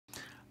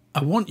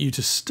I want you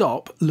to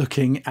stop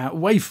looking at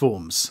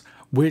waveforms,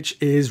 which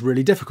is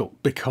really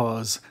difficult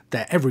because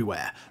they're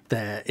everywhere.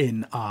 They're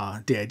in our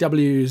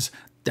DAWs,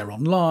 they're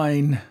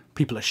online,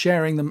 people are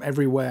sharing them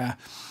everywhere,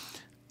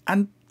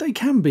 and they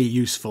can be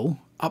useful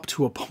up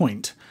to a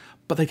point,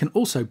 but they can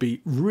also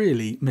be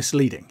really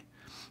misleading.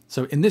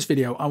 So in this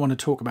video, I want to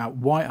talk about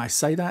why I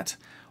say that,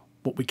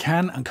 what we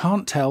can and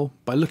can't tell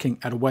by looking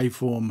at a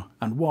waveform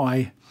and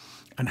why,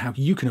 and how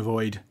you can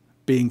avoid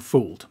being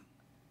fooled.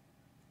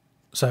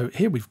 So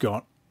here we've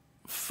got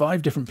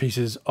 5 different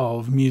pieces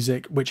of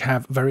music which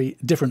have very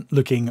different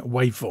looking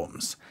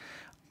waveforms.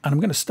 And I'm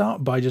going to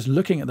start by just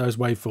looking at those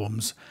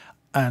waveforms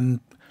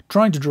and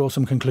trying to draw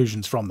some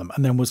conclusions from them.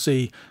 And then we'll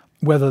see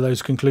whether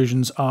those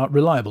conclusions are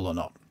reliable or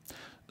not.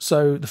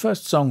 So the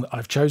first song that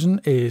I've chosen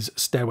is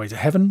Stairway to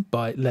Heaven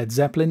by Led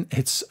Zeppelin.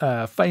 It's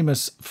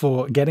famous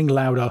for getting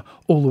louder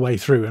all the way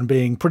through and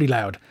being pretty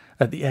loud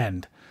at the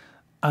end.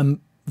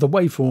 And the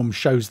waveform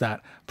shows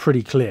that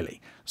pretty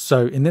clearly.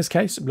 So in this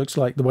case, it looks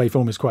like the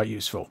waveform is quite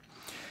useful.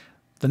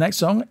 The next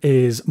song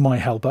is My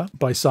Helper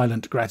by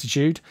Silent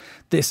Gratitude.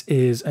 This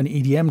is an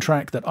EDM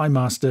track that I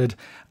mastered,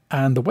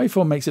 and the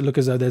waveform makes it look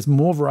as though there's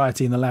more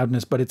variety in the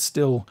loudness, but it's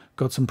still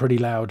got some pretty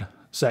loud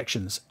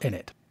sections in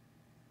it.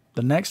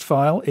 The next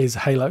file is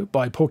Halo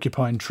by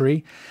Porcupine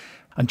Tree,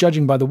 and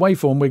judging by the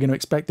waveform, we're going to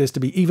expect this to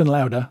be even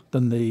louder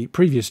than the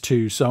previous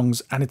 2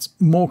 songs, and it's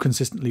more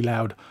consistently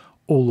loud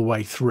all the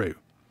way through.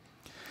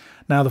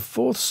 Now, the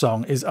 4th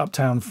song is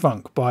Uptown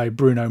Funk by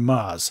Bruno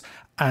Mars,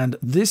 and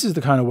this is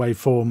the kind of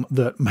waveform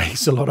that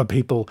makes a lot of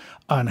people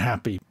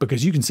unhappy,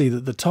 because you can see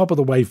that the top of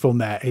the waveform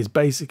there is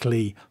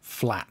basically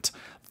flat.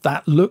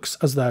 That looks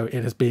as though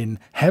it has been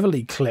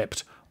heavily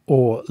clipped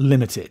or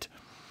limited.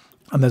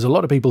 And there's a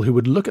lot of people who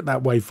would look at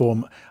that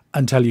waveform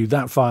and tell you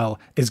that file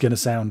is going to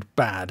sound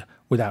bad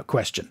without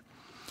question.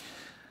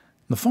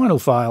 The final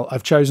file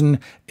I've chosen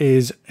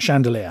is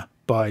Chandelier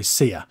by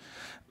Sia.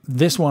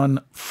 This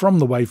one from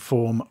the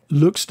waveform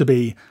looks to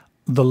be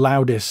the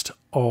loudest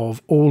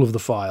of all of the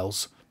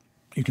files.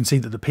 You can see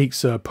that the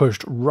peaks are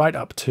pushed right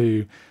up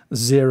to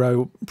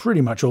 0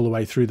 pretty much all the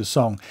way through the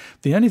song.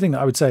 The only thing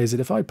that I would say is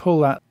that if I pull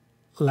that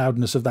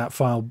loudness of that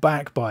file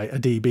back by a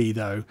dB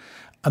though,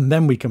 and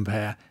then we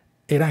compare,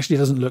 it actually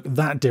doesn't look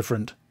that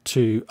different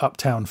to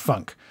Uptown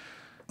Funk.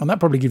 And that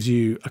probably gives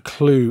you a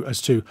clue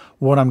as to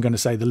what I'm going to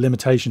say the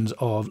limitations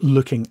of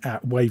looking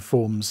at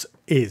waveforms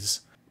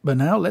is. But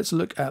now let's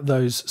look at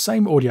those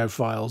same audio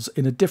files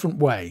in a different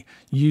way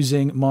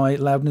using my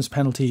Loudness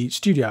Penalty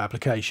Studio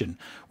application,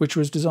 which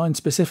was designed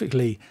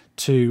specifically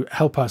to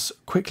help us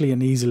quickly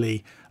and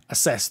easily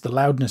assess the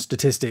loudness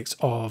statistics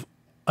of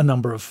a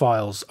number of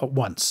files at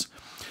once.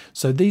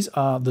 So these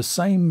are the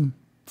same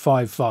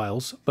 5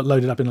 files, but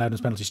loaded up in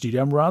Loudness Penalty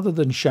Studio, and rather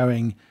than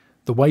showing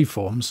the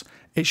waveforms,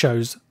 it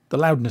shows the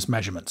loudness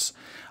measurements.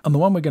 And the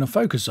one we're going to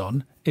focus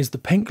on is the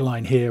pink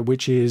line here,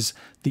 which is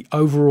the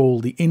overall,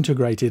 the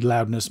integrated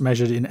loudness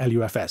measured in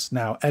LUFS.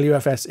 Now,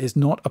 LUFS is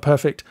not a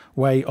perfect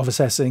way of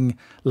assessing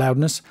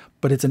loudness,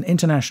 but it's an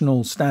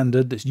international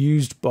standard that's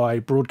used by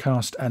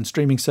broadcast and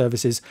streaming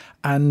services,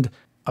 and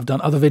I've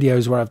done other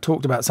videos where I've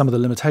talked about some of the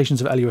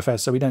limitations of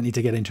LUFS, so we don't need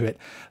to get into it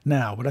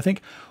now. But I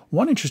think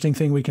one interesting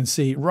thing we can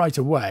see right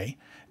away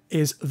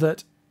is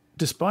that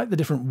despite the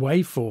different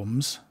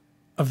waveforms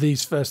of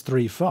these first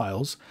 3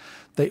 files,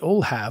 they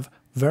all have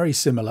very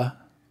similar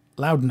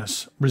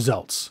loudness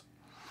results.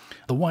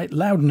 The white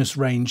loudness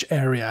range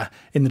area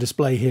in the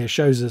display here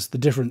shows us the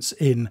difference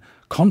in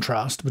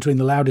contrast between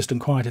the loudest and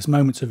quietest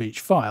moments of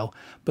each file,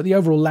 but the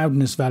overall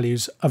loudness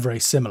values are very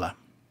similar.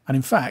 And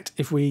in fact,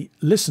 if we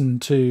listen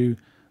to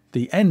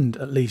the end,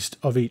 at least,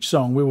 of each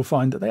song, we will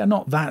find that they are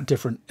not that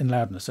different in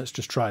loudness. Let's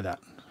just try that.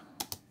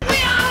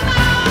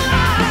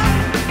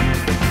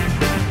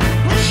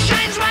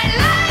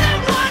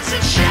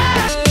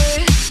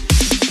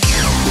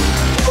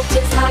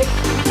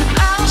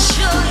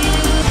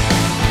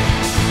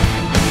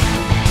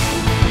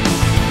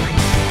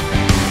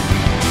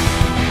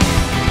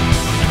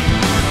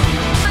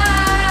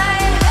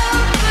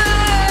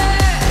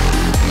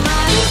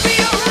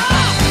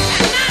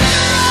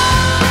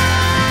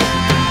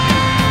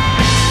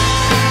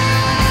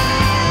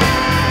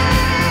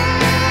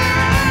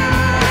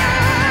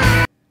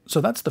 So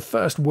that's the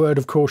first word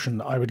of caution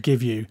that I would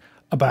give you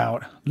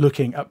about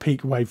looking at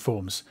peak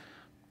waveforms.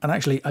 And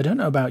actually, I don't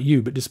know about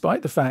you, but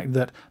despite the fact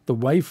that the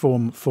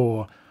waveform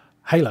for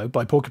Halo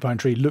by Porcupine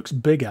Tree looks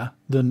bigger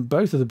than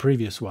both of the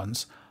previous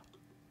ones,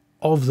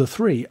 of the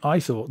 3,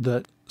 I thought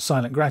that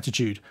Silent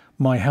Gratitude,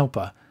 My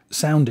Helper,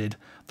 sounded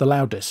the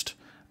loudest.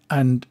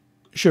 And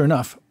sure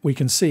enough, we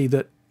can see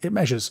that it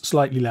measures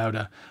slightly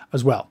louder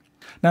as well.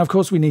 Now, of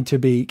course, we need to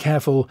be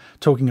careful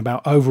talking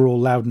about overall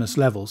loudness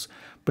levels,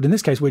 but in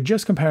this case, we're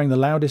just comparing the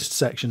loudest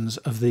sections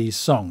of these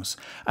songs.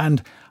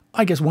 And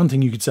I guess one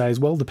thing you could say is,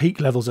 well, the peak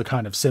levels are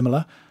kind of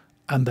similar,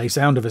 and they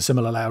sound of a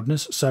similar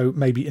loudness, so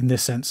maybe in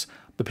this sense,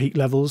 the peak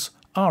levels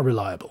are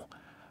reliable.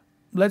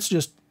 Let's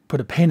just put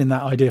a pin in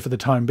that idea for the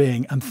time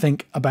being and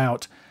think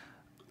about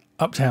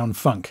Uptown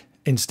Funk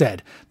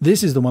instead.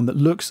 This is the one that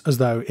looks as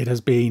though it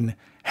has been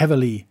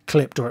heavily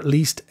clipped or at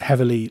least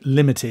heavily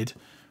limited,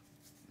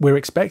 we're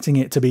expecting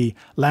it to be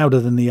louder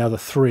than the other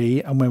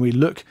three. And when we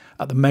look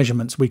at the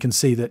measurements, we can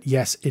see that,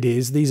 yes, it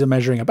is. These are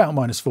measuring about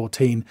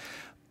 -14.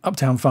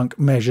 Uptown Funk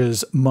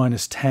measures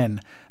 -10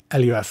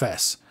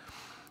 LUFS.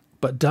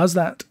 But does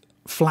that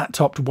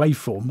flat-topped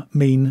waveform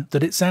mean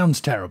that it sounds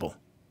terrible?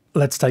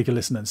 Let's take a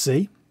listen and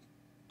see.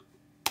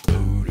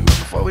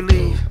 Before we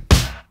leave,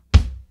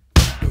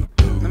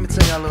 let me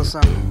tell y'all a little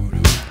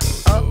something.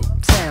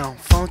 Uptown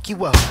funk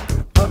you up.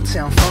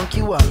 Uptown funk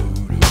you up.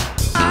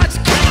 Let's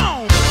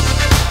go!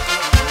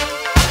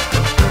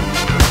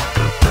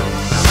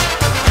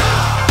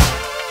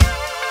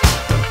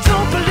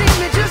 Don't believe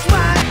me, just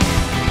watch.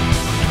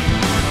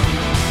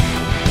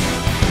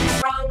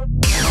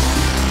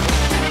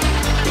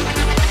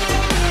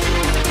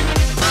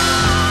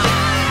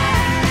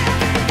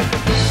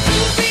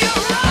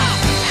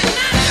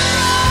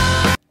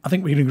 I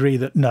think we can agree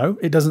that no,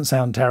 it doesn't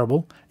sound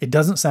terrible. It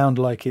doesn't sound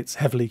like it's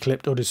heavily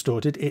clipped or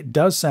distorted. It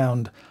does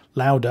sound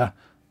louder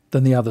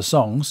than the other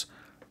songs,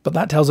 but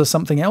that tells us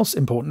something else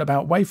important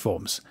about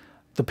waveforms.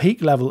 The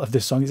peak level of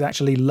this song is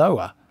actually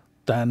lower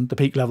than the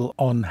peak level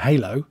on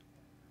Halo,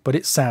 but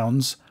it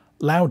sounds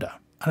louder.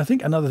 And I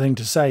think another thing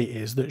to say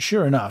is that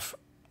sure enough,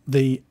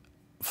 the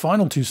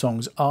final two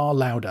songs are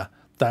louder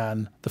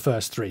than the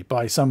first three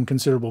by some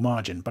considerable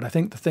margin. But I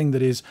think the thing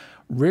that is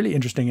really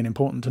interesting and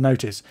important to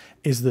notice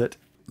is that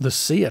the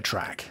Sia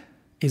track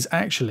is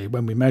actually,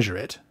 when we measure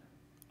it,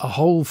 a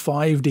whole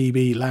 5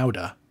 dB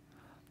louder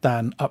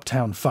than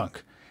Uptown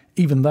Funk,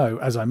 even though,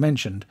 as I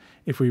mentioned,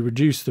 if we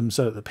reduce them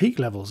so that the peak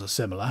levels are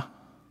similar,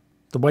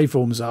 the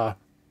waveforms are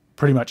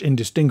pretty much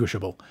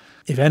indistinguishable.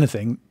 If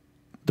anything,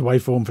 the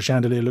waveform for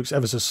Chandelier looks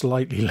ever so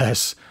slightly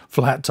less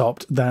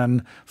flat-topped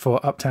than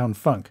for Uptown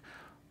Funk,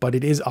 but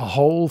it is a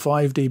whole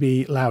 5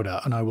 dB louder,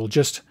 and I will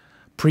just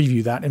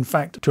preview that. In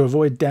fact, to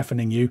avoid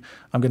deafening you,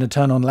 I'm going to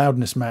turn on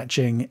loudness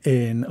matching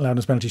in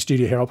Loudness Penalty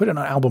Studio here. I'll put it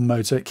on album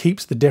mode so it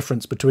keeps the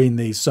difference between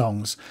these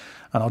songs,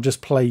 and I'll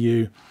just play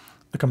you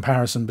the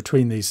comparison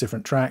between these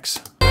different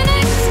tracks.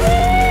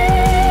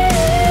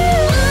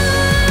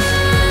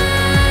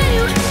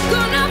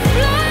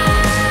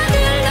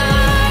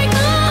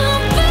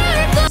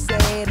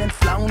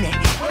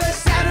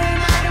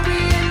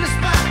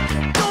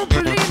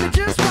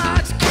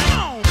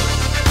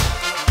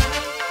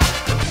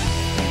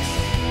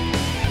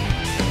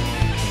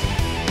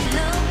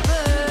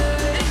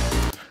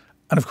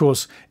 And of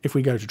course, if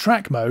we go to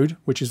track mode,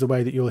 which is the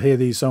way that you'll hear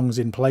these songs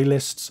in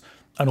playlists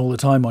and all the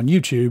time on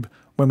YouTube,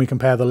 when we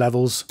compare the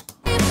levels,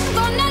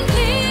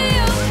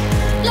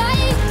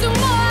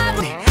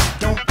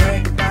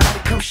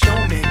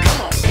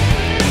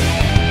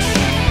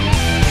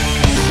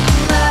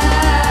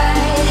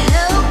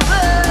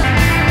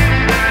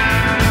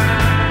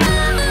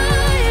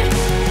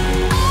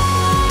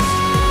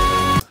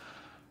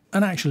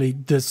 and actually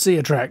the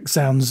Sia track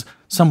sounds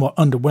somewhat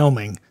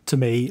underwhelming to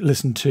me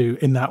listened to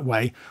in that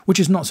way, which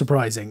is not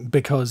surprising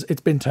because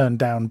it's been turned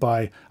down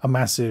by a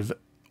massive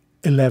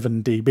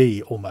 11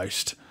 dB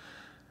almost.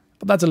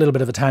 But that's a little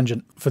bit of a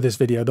tangent for this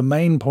video. The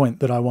main point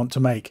that I want to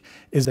make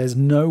is there's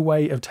no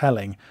way of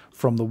telling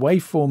from the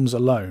waveforms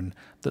alone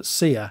that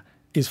Sia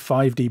is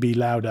 5 dB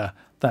louder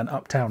than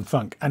Uptown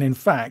Funk. And in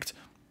fact,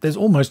 there's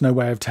almost no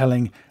way of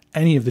telling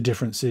any of the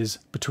differences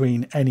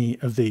between any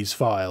of these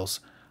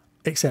files,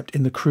 except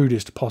in the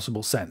crudest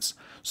possible sense.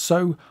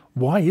 So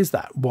why is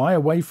that? Why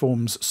are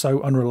waveforms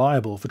so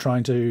unreliable for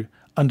trying to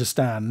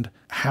understand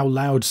how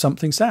loud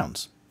something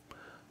sounds?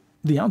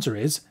 The answer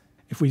is,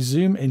 if we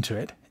zoom into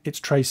it, it's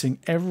tracing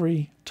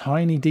every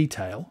tiny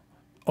detail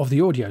of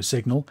the audio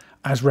signal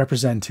as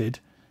represented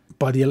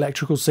by the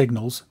electrical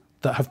signals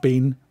that have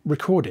been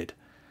recorded.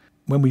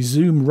 When we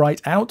zoom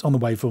right out on the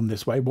waveform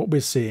this way, what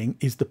we're seeing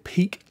is the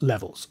peak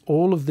levels.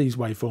 All of these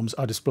waveforms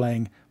are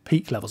displaying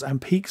peak levels,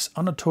 and peaks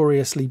are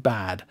notoriously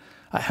bad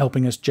at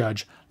helping us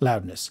judge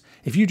loudness.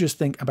 If you just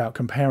think about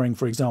comparing,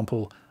 for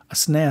example, a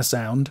snare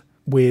sound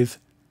with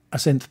a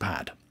synth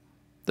pad.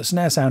 The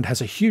snare sound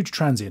has a huge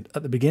transient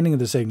at the beginning of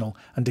the signal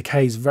and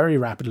decays very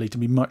rapidly to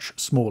be much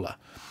smaller,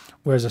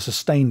 whereas a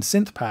sustained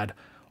synth pad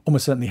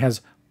almost certainly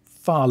has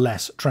far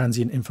less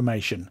transient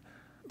information.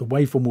 The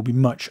waveform will be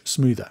much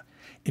smoother.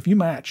 If you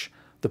match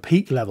the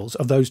peak levels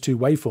of those two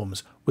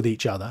waveforms with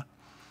each other,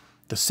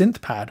 the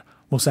synth pad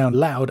will sound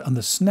loud and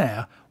the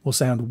snare will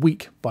sound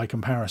weak by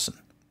comparison.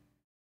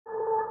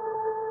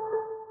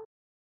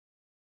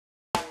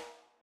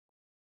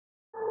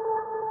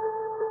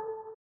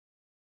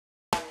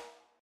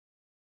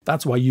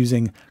 That's why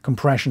using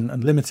compression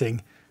and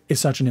limiting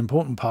is such an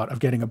important part of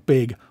getting a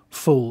big,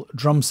 full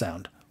drum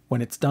sound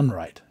when it's done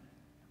right.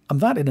 And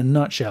that, in a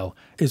nutshell,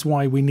 is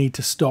why we need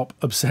to stop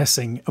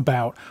obsessing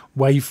about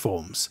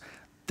waveforms.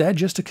 They're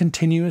just a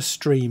continuous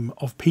stream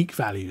of peak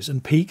values,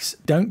 and peaks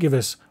don't give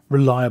us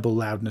reliable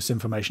loudness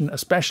information,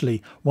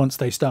 especially once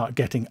they start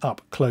getting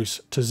up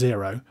close to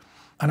zero.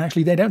 And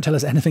actually, they don't tell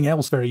us anything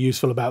else very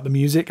useful about the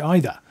music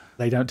either.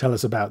 They don't tell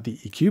us about the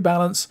EQ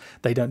balance,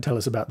 they don't tell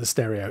us about the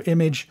stereo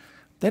image,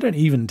 They don't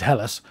even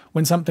tell us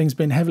when something's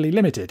been heavily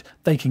limited.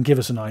 They can give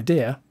us an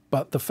idea,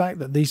 but the fact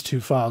that these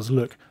two files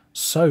look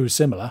so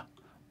similar,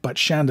 but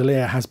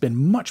Chandelier has been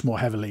much more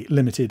heavily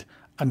limited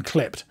and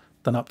clipped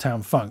than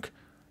Uptown Funk,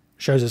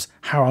 shows us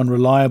how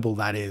unreliable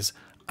that is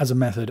as a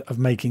method of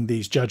making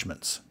these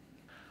judgments.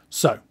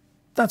 So,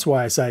 that's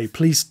why I say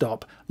please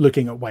stop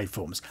looking at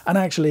waveforms. And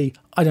actually,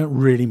 I don't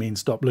really mean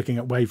stop looking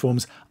at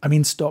waveforms, I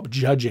mean stop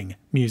judging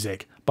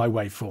music by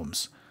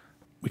waveforms.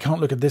 We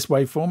can't look at this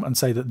waveform and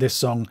say that this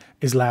song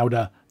is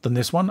louder than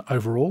this one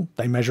overall.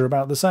 They measure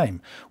about the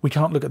same. We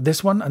can't look at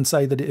this one and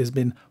say that it has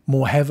been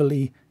more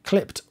heavily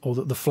clipped or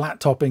that the flat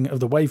topping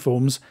of the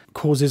waveforms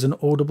causes an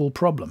audible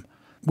problem.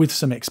 With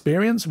some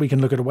experience, we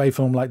can look at a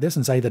waveform like this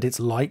and say that it's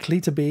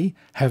likely to be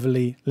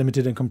heavily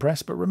limited and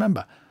compressed. But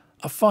remember,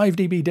 a 5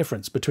 dB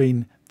difference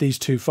between these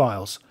two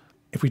files.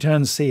 If we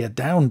turn Sia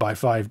down by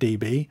 5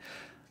 dB,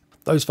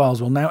 those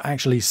files will now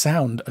actually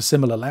sound a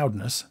similar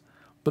loudness,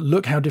 but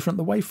look how different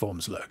the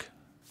waveforms look.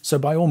 So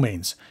by all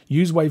means,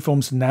 use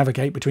waveforms to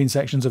navigate between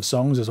sections of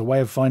songs as a way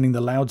of finding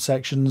the loud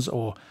sections,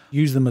 or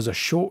use them as a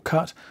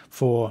shortcut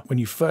for when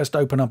you first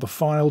open up a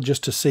file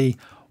just to see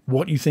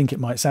what you think it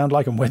might sound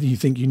like and whether you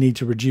think you need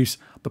to reduce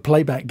the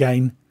playback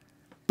gain.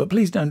 But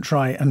please don't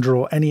try and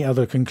draw any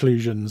other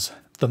conclusions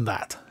than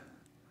that.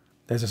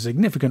 There's a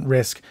significant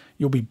risk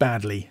you'll be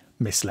badly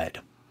misled.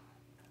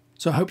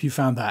 So I hope you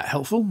found that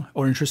helpful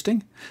or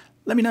interesting.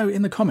 Let me know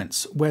in the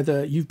comments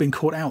whether you've been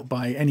caught out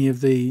by any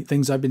of the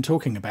things I've been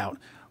talking about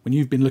when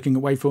you've been looking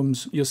at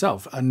waveforms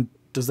yourself. And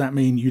does that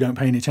mean you don't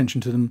pay any attention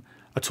to them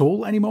at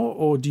all anymore,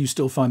 or do you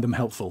still find them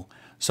helpful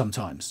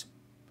sometimes?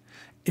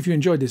 If you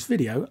enjoyed this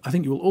video, I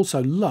think you will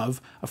also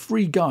love a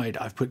free guide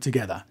I've put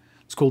together.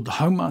 It's called the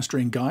Home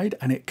Mastering Guide,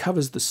 and it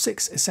covers the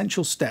 6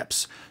 essential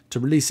steps to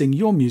releasing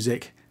your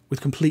music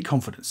with complete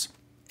confidence,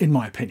 in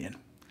my opinion.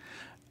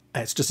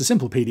 It's just a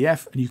simple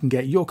PDF, and you can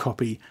get your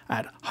copy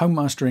at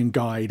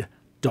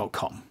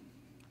homemasteringguide.com.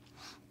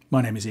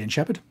 My name is Ian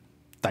Shepherd.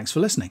 Thanks for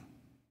listening.